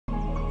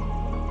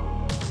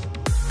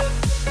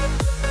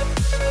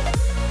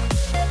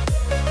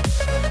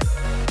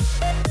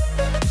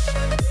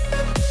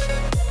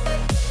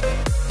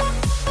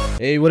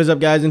Hey, what is up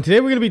guys, and today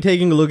we're going to be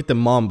taking a look at the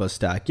MAMBA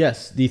stack.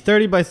 Yes, the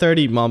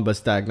 30x30 MAMBA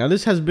stack. Now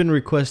this has been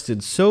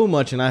requested so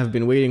much and I have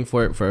been waiting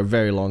for it for a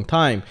very long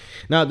time.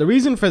 Now the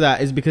reason for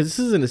that is because this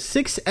is in a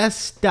 6S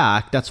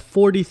stack that's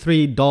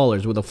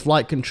 $43 with a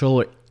flight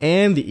controller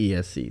and the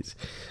ESCs.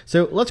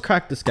 So let's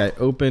crack this guy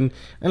open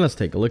and let's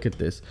take a look at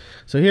this.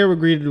 So here we're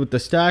greeted with the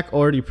stack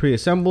already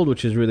pre-assembled,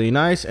 which is really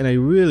nice, and I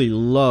really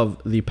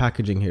love the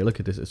packaging here. Look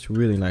at this, it's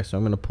really nice. So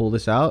I'm going to pull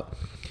this out.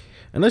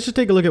 And let's just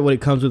take a look at what it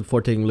comes with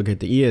before taking a look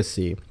at the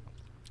ESC.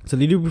 So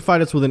they do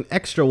provide us with an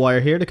extra wire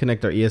here to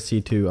connect our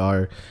ESC to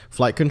our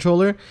flight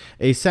controller.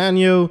 A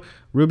Sanyo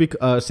low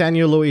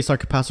ASR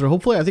capacitor.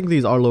 Hopefully, I think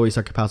these are low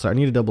ASR capacitor. I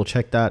need to double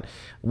check that.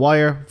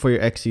 Wire for your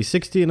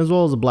Xt60 and as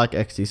well as a black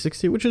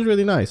Xt60, which is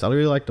really nice. I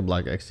really like the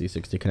black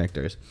Xt60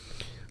 connectors.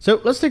 So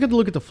let's take a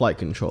look at the flight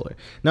controller.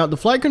 Now the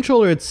flight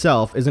controller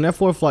itself is an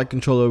F4 flight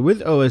controller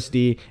with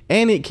OSD,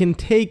 and it can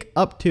take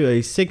up to a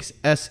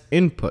 6S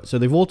input. So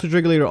the voltage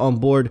regulator on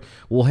board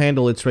will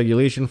handle its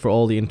regulation for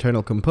all the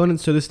internal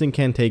components. So this thing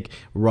can take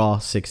raw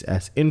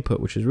 6S input,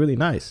 which is really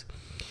nice.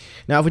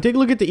 Now if we take a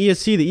look at the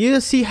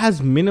ESC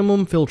has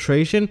minimum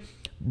filtration,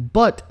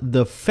 but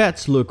the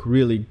FETs look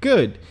really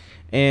good.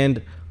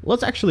 And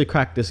let's actually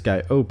crack this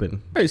guy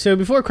open. All right, so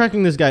before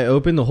cracking this guy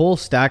open, the whole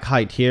stack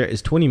height here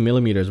is 20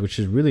 millimeters, which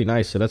is really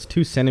nice. So that's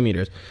 2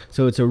 centimeters.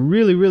 So it's a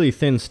really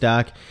thin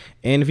stack.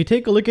 And if you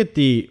take a look at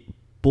the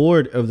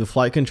board of the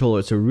flight controller,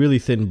 it's a really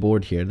thin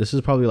board here. This is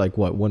probably like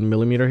what, 1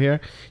 millimeter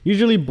here.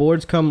 Usually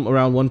boards come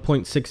around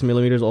 1.6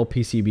 millimeters, all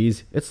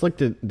PCBs. It's like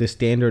the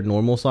standard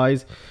normal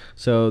size.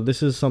 So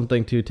this is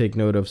something to take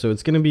note of. So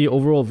it's going to be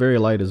overall very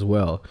light as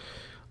well.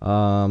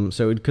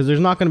 Because there's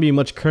not going to be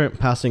much current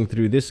passing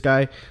through this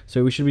guy,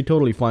 so we should be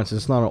totally fine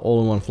since it's not an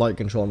all-in-one flight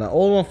controller. Now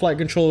all-in-one flight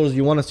controllers,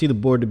 you want to see the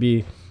board to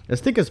be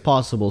as thick as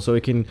possible so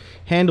it can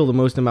handle the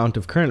most amount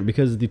of current,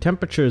 because the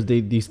temperatures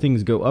these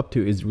things go up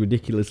to is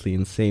ridiculously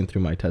insane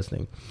through my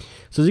testing.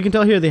 So as you can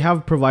tell here, they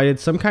have provided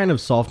some kind of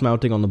soft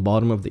mounting on the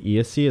bottom of the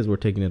ESC as we're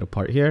taking it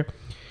apart here.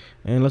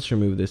 And let's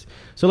remove this.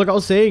 So like I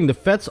was saying, the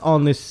FETs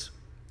on this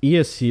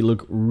ESC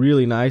look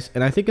really nice,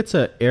 and I think it's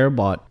a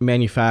Airbot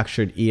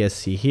manufactured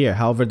ESC here.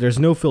 However, there's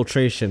no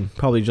filtration,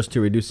 probably just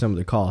to reduce some of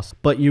the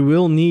cost, but you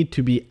will need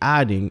to be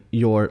adding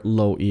your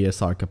low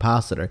ESR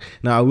capacitor.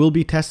 Now I will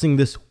be testing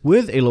this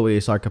with a low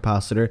ESR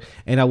capacitor,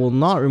 and I will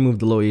not remove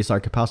the low ESR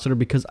capacitor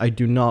because I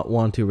do not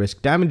want to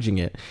risk damaging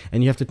it,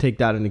 and you have to take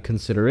that into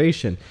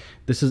consideration.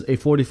 This is a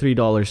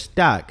 $43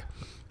 stack.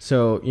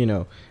 So, you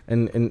know,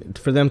 and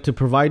for them to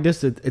provide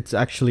this, it's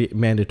actually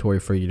mandatory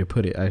for you to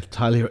put it. I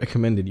highly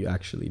recommended you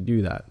actually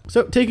do that.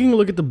 So taking a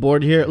look at the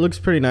board here, it looks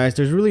pretty nice.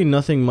 There's really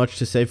nothing much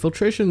to say.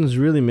 Filtration is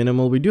really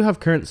minimal. We do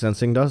have current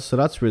sensing dust, so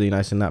that's really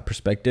nice in that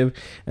perspective.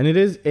 And it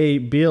is a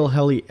BL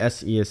Heli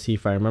S ESC,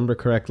 if I remember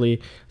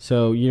correctly.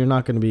 So you're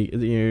not going to be,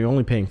 you're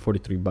only paying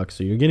 43 bucks.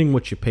 So you're getting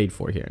what you paid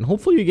for here. And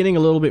hopefully you're getting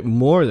a little bit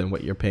more than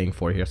what you're paying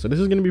for here. So this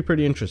is going to be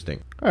pretty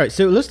interesting. All right,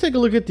 so let's take a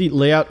look at the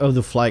layout of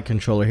the flight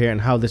controller here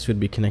and how this would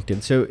be connected.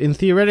 So in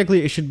theoretically,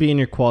 it should be in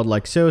your quad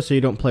like so you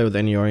don't play with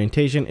any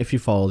orientation if you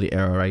follow the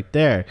arrow right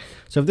there.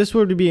 So if this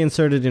were to be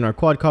inserted in our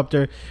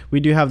quadcopter, we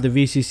do have the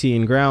VCC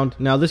in ground.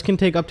 Now this can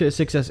take up to a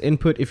 6S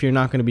input if you're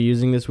not going to be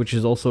using this, which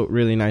is also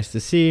really nice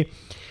to see.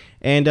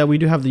 And we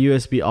do have the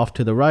USB off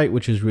to the right,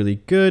 which is really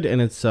good, and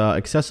it's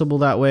accessible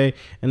that way.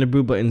 And the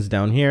boot button's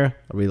down here.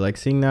 I really like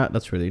seeing that.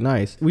 That's really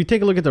nice. We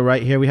take a look at the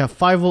right here. We have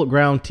 5-volt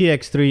ground,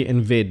 TX3,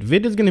 and VID.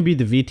 VID is going to be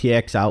the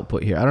VTX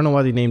output here. I don't know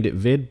why they named it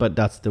VID, but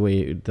that's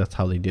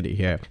how they did it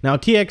here. Now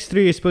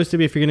TX3 is supposed to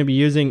be, if you're going to be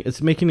using,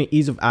 it's making it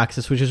ease of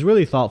access, which is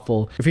really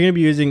thoughtful. If you're going to be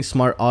using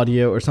smart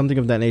audio or something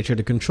of that nature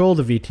to control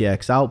the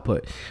VTX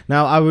output.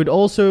 Now I would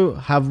also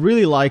have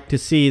really liked to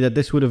see that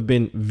this would have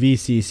been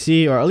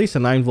VCC, or at least a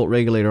 9-volt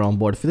regulator on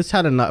board. If this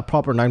had a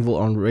proper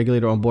 9-volt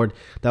regulator on board,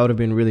 that would have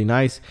been really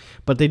nice.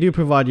 But they do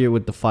provide you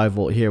with the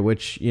 5-volt here,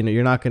 which, you know,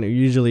 you're not going to,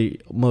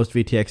 usually most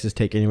VTXs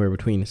take anywhere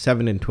between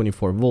 7 and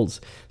 24 volts.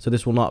 So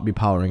this will not be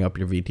powering up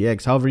your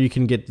VTX. However, you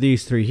can get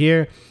these 3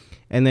 here.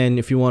 And then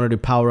if you wanted to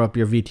power up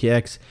your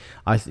VTX,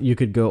 you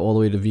could go all the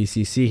way to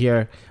VCC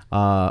here,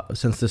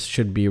 since this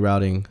should be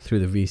routing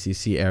through the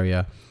VCC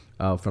area.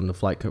 From the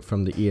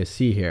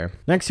ESC here.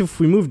 Next, if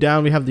we move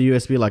down, we have the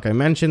USB like I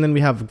mentioned. Then we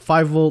have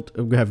 5-volt,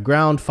 we have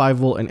ground,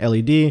 5-volt, and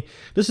LED.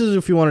 This is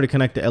if you wanted to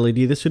connect the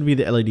LED. This would be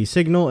the LED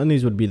signal, and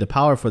these would be the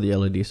power for the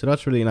LED. So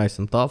that's really nice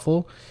and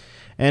thoughtful.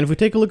 And if we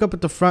take a look up at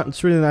the front,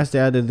 it's really nice they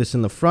added this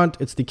in the front.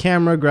 It's the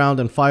camera,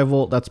 ground, and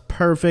 5-volt. That's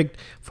perfect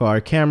for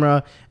our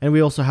camera. And we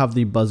also have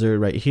the buzzer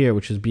right here,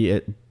 which is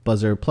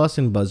buzzer plus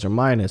and buzzer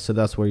minus. So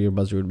that's where your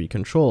buzzer would be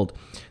controlled.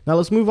 Now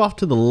let's move off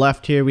to the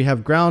left here. We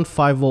have ground,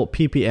 5-volt,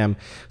 PPM.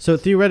 So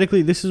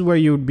theoretically, this is where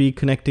you would be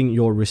connecting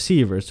your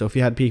receiver. So if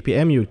you had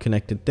PPM, you would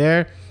connect it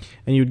there,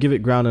 and you would give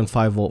it ground and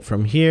 5-volt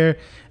from here.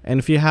 And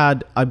if you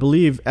had, I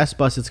believe,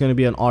 S-Bus, it's going to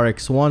be an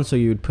RX1, so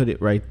you would put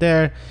it right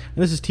there.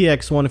 And this is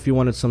TX1 if you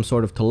wanted some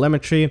sort of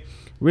telemetry.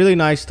 Really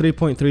nice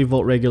 3.3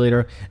 volt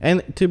regulator.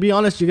 And to be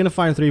honest, you're going to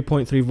find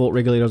 3.3 volt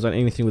regulators on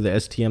anything with the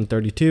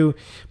STM32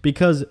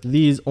 because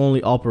these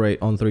only operate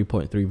on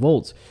 3.3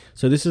 volts.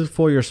 So this is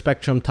for your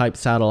Spectrum type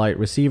satellite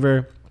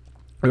receiver,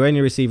 or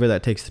any receiver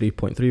that takes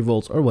 3.3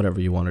 volts or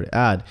whatever you wanted to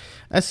add.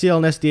 SCL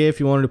and SDA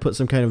if you wanted to put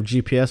some kind of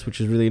GPS, which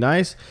is really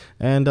nice.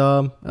 And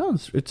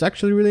it's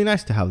actually really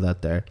nice to have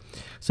that there.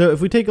 So if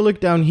we take a look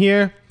down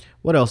here,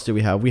 what else do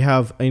we have? We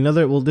have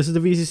another, well, this is the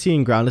VCC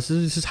and ground. This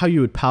is how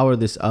you would power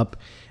this up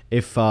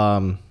if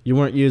you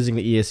weren't using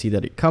the ESC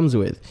that it comes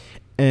with.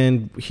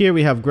 And here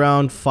we have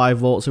ground 5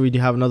 volt, so we do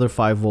have another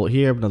 5 volt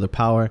here, another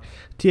power.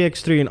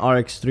 TX3 and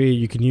RX3,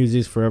 you can use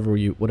these for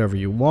whatever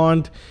you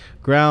want.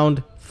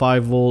 Ground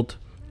 5 volt.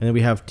 And then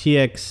we have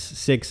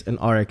TX6 and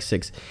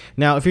RX6.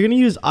 Now, if you're going to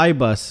use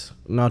iBus,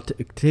 now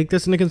take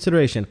this into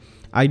consideration.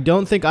 I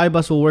don't think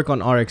iBus will work on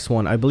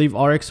RX1. I believe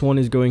RX1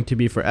 is going to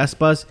be for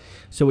S-Bus.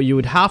 So what you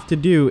would have to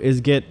do is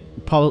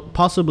get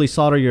possibly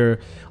solder your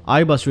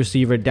iBus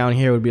receiver down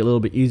here. Would be a little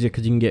bit easier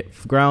because you can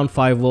get ground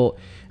 5 volt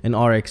and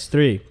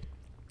RX3.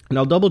 And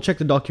I'll double check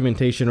the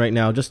documentation right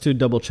now just to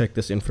double check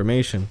this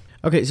information.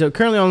 Okay, so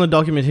currently on the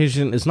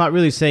documentation, it's not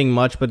really saying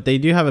much, but they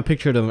do have a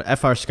picture of an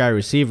FrSky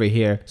receiver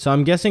here. So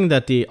I'm guessing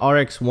that the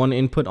RX1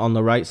 input on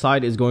the right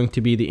side is going to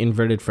be the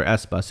inverted for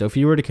S-Bus. So if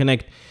you were to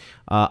connect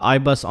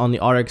iBus on the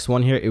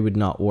RX1 here, it would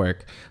not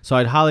work. So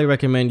I'd highly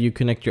recommend you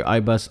connect your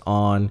iBus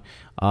on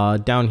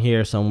down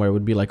here somewhere. It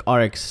would be like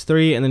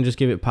RX3 and then just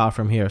give it power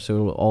from here. So it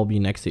will all be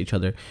next to each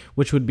other,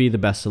 which would be the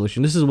best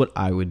solution. This is what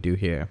I would do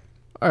here.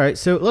 Alright,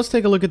 so let's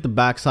take a look at the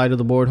back side of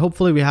the board.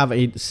 Hopefully we have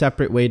a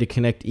separate way to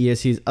connect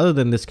ESCs other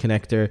than this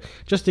connector,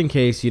 just in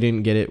case you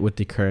didn't get it with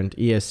the current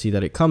ESC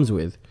that it comes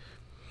with.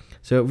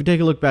 So if we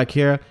take a look back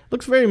here,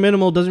 looks very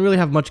minimal, doesn't really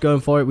have much going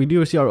for it. We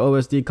do see our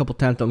OSD, a couple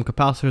tantalum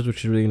capacitors,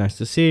 which is really nice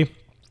to see.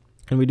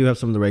 And we do have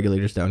some of the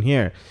regulators down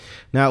here.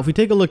 Now, if we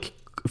take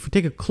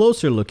a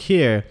closer look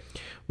here,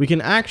 we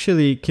can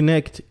actually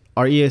connect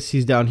our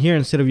ESCs down here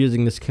instead of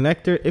using this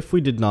connector if we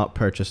did not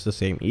purchase the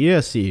same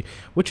ESC,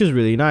 which is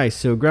really nice.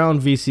 So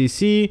ground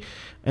VCC,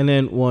 and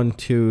then 1,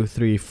 2,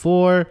 3,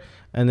 4,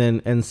 and then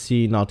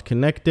NC not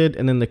connected,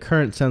 and then the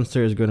current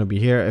sensor is going to be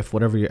here if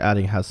whatever you're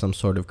adding has some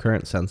sort of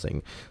current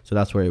sensing. So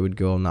that's where it would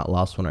go on that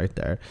last one right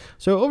there.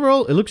 So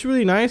overall, it looks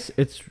really nice.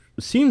 It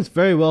seems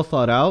very well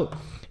thought out.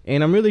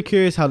 And I'm really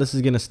curious how this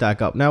is going to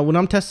stack up. Now, when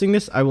I'm testing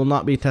this, I will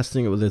not be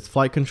testing it with its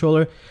flight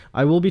controller.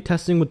 I will be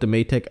testing with the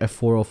Matek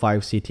F405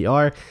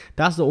 CTR.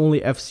 That's the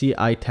only FC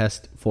I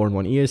test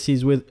 4in1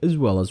 ESCs with, as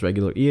well as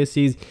regular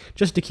ESCs,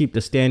 just to keep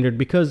the standard,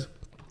 because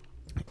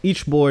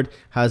each board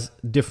has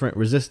different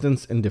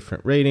resistance and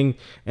different rating,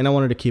 and I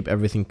wanted to keep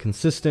everything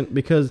consistent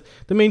because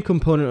the main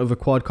component of a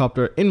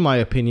quadcopter, in my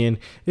opinion,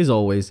 is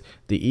always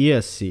the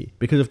ESC.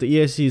 Because if the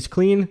ESC is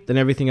clean, then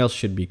everything else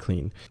should be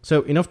clean.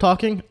 So enough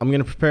talking, I'm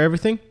going to prepare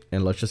everything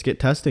and let's just get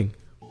testing.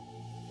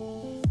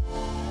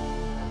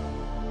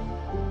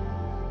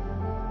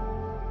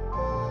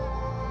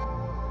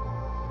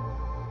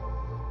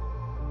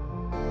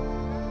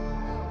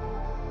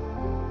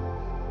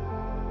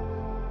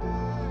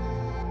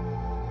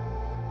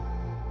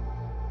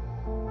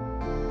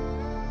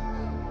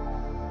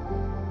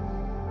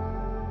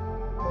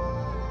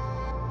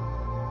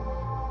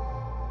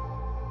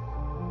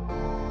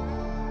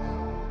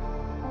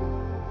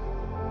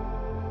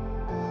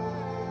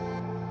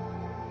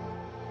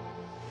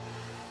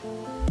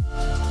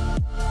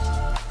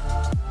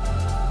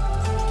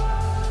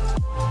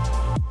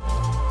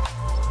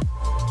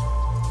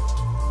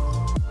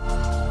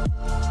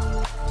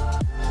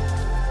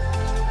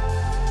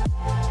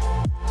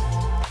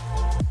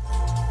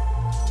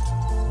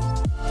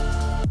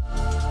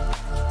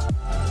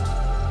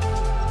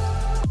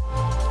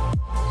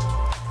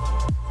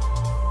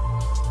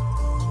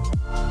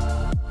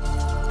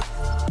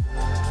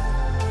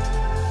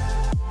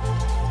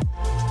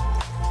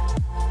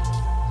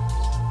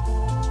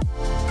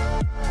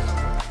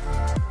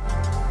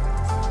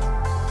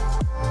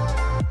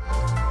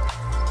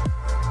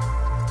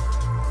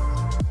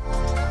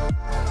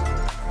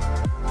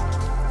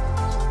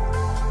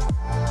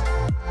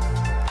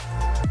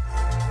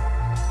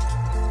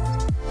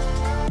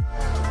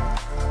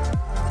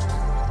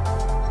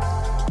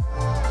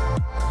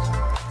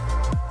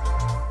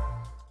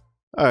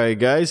 Alright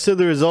guys, so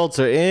the results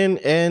are in,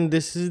 and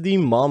this is the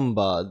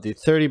MAMBA, the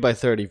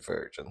 30x30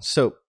 version.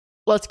 So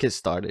let's get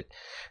started.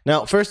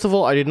 Now, first of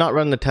all, I did not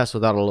run the test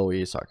without a low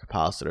ESR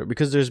capacitor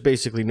because there's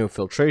basically no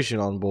filtration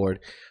on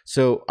board.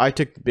 So I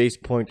took the base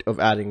point of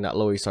adding that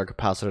low ESR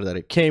capacitor that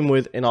it came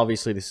with, and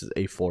obviously this is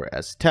a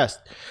 4S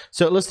test.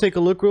 So let's take a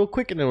look real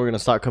quick, and then we're going to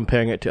start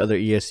comparing it to other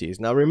ESCs.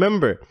 Now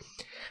remember,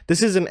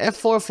 this is an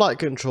F4 flight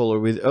controller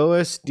with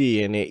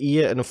OSD and a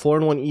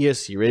 4in1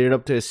 ESC rated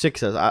up to a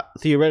 6S,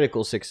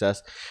 theoretical 6S.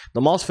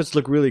 The MOSFETs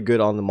look really good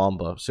on the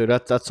MAMBA, so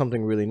that's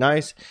something really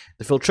nice.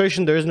 The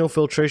filtration, there is no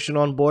filtration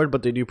on board,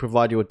 but they do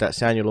provide you with that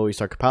Sanyo low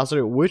ESR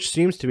capacitor, which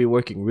seems to be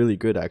working really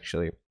good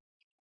actually.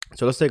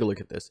 So let's take a look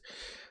at this.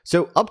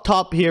 So up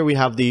top here, we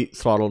have the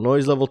throttle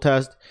noise level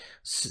test.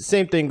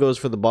 Same thing goes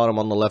for the bottom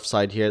on the left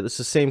side here. This is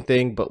the same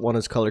thing, but one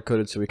is color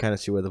coded, so we kind of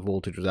see where the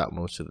voltage was at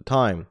most of the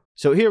time.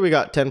 So here we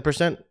got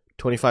 10%,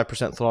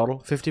 25%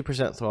 throttle,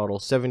 50% throttle,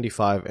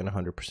 75 and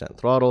 100%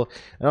 throttle.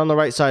 And on the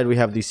right side, we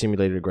have the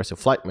simulated aggressive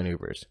flight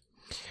maneuvers.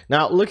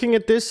 Now, looking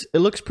at this, it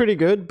looks pretty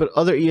good, but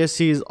other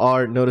ESCs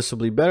are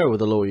noticeably better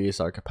with a low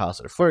ESR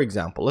capacitor. For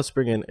example, let's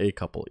bring in a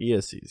couple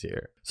ESCs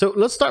here. So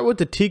let's start with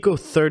the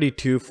Xt60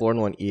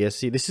 4in1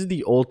 ESC. This is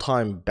the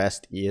all-time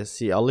best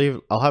ESC.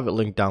 I'll have it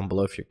linked down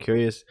below if you're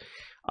curious.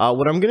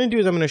 What I'm going to do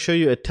is I'm going to show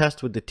you a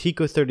test with the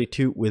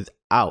Xt60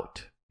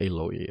 without a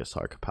low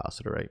ESR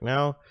capacitor right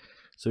now,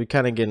 so we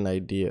kind of get an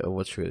idea of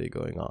what's really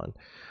going on.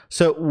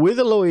 So with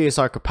a low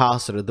ESR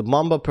capacitor, the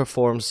MAMBA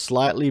performs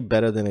slightly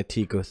better than a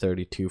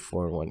Xt60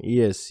 4in1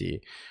 ESC,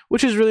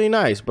 which is really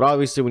nice. But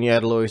obviously, when you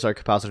add a low ESR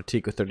capacitor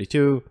to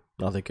Xt30,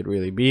 nothing could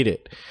really beat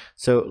it.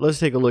 So let's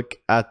take a look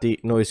at the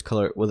noise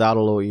color without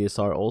a low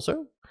ESR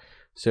also.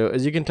 So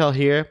as you can tell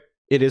here,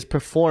 it is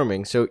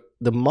performing. So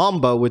the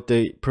MAMBA with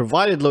the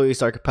provided low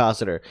ESR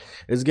capacitor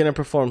is going to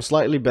perform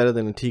slightly better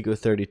than a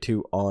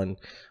Xt30 on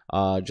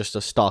just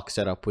a stock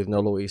setup with no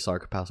low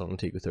ESR capacitor on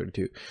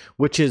Xt30,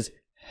 which is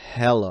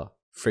hella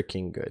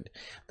freaking good.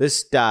 This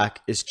stack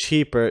is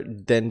cheaper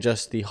than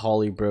just the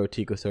Hollybro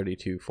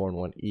Xt30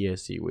 4in1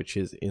 ESC, which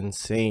is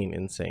insane.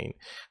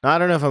 Now I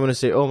don't know if I'm going to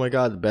say, oh my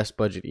god, the best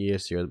budget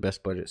ESC or the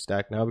best budget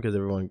stack now, because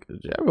everyone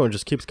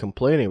just keeps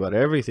complaining about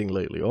everything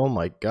lately. Oh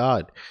my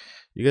god,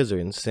 you guys are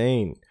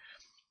insane.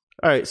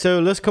 All right, so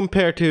let's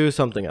compare to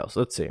something else.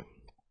 Let's see.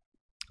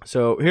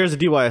 So here's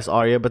the DYS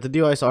Aria, but the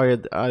DYS Aria,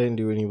 I didn't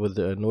do any with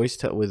the noise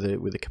with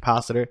the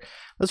capacitor.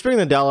 Let's bring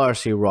the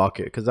DLRC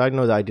Rocket, because I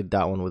know that I did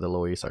that one with a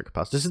low ESR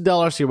capacitor. This is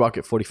DLRC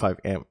Rocket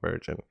 45 amp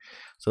version.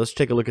 So let's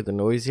take a look at the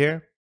noise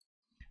here.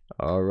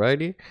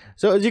 Alrighty.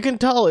 So as you can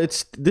tell,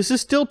 this is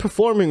still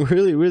performing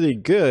really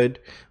good,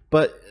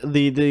 but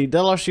the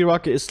DLRC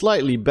Rocket is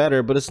slightly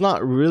better, but it's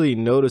not really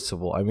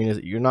noticeable. I mean,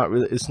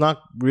 it's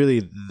not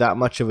really that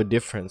much of a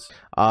difference.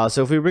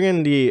 So if we bring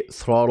in the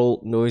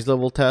throttle noise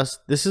level test,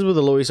 this is with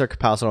a low ESR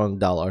capacitor on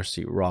the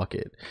DLRC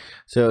Rocket.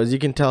 So as you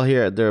can tell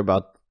here, they're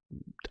about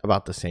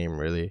the same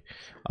really.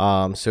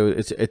 So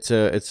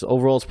it's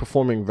overall it's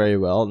performing very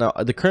well. Now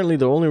currently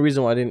the only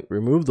reason why I didn't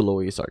remove the low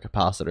ESR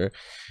capacitor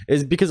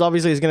is because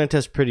obviously it's going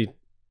to test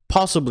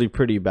possibly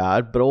pretty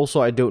bad, but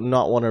also I do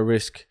not want to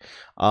risk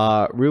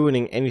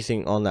ruining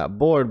anything on that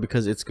board,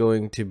 because it's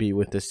going to be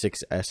with the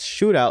 6S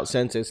shootout,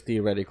 since it's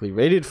theoretically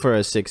rated for a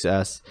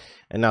 6S,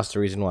 and that's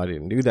the reason why I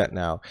didn't do that.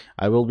 Now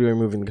I will be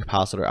removing the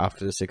capacitor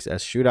after the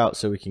 6S shootout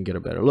so we can get a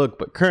better look,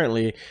 but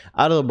currently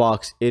out of the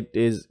box it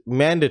is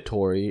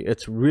mandatory.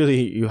 It's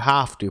really, you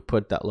have to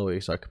put that low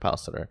ESR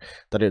capacitor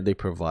that they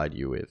provide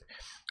you with.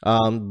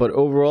 But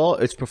overall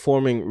it's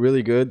performing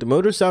really good. The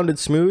motor sounded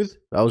smooth.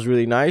 That was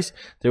really nice.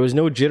 There was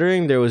no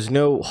jittering, there was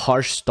no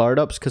harsh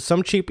startups, because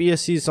some cheap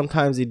ESCs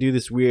sometimes they do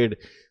this weird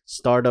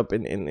startup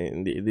in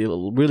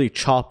the really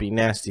choppy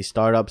nasty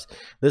startups.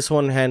 This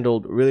one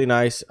handled really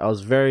nice. I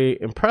was very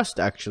impressed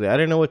actually. I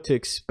didn't know what to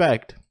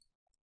expect,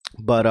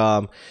 but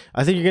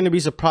I think you're going to be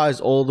surprised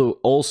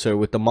also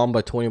with the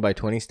MAMBA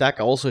 20x20 stack.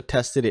 I also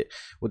tested it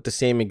with the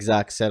same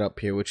exact setup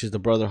here, which is the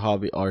Brother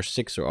Hobby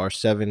R6 or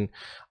R7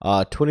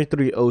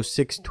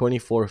 2306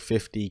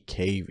 2450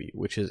 kV,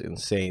 which is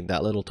insane.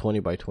 That little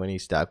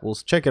 20x20 stack, we'll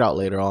check it out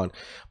later on,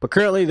 but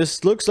currently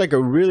this looks like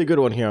a really good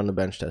one here on the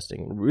bench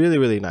testing.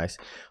 Really nice.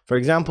 For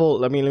example,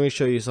 let me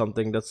show you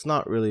something that's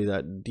not really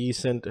that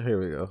decent. Here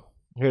we go.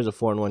 Here's a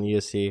 4in1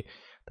 ESC.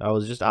 That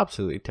was just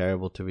absolutely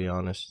terrible, to be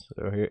honest.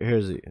 So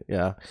here's the,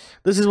 yeah,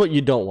 this is what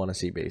you don't want to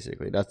see.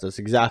 Basically, that's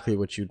exactly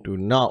what you do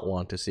not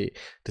want to see.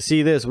 To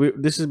see this,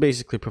 this is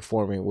basically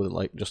performing with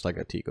just like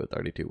a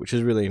Xt30, which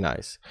is really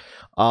nice.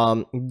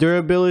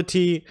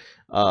 Durability,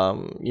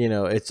 you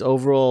know, its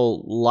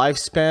overall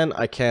lifespan,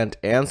 I can't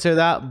answer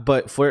that,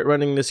 but for it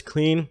running this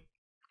clean,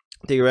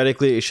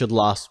 theoretically it should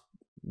last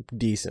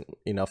decent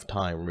enough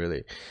time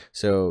really.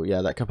 So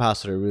yeah, that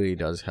capacitor really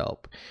does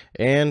help,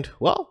 and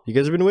well, you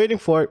guys have been waiting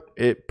for it.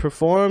 It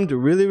performed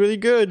really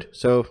good,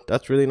 so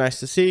that's really nice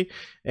to see,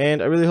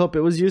 and I really hope it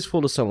was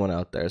useful to someone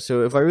out there.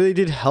 So if I really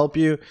did help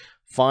you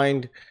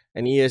find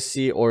an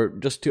ESC or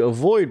just to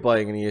avoid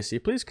buying an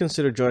ESC, please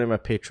consider joining my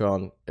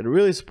Patreon. It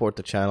really support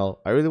the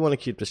channel. I really want to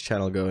keep this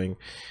channel going,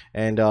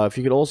 and if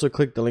you could also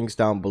click the links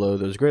down below,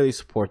 those greatly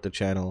support the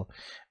channel.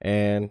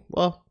 And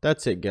well,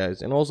 that's it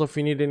guys. And also, if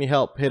you need any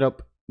help, hit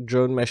up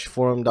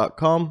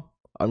dronemeshforum.com.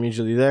 I'm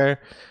usually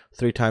there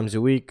 3 times a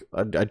week.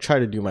 I try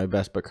to do my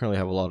best, but currently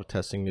have a lot of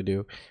testing to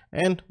do.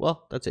 And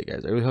well, that's it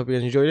guys. I really hope you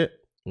guys enjoyed it,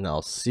 and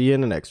I'll see you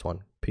in the next one.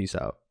 Peace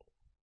out.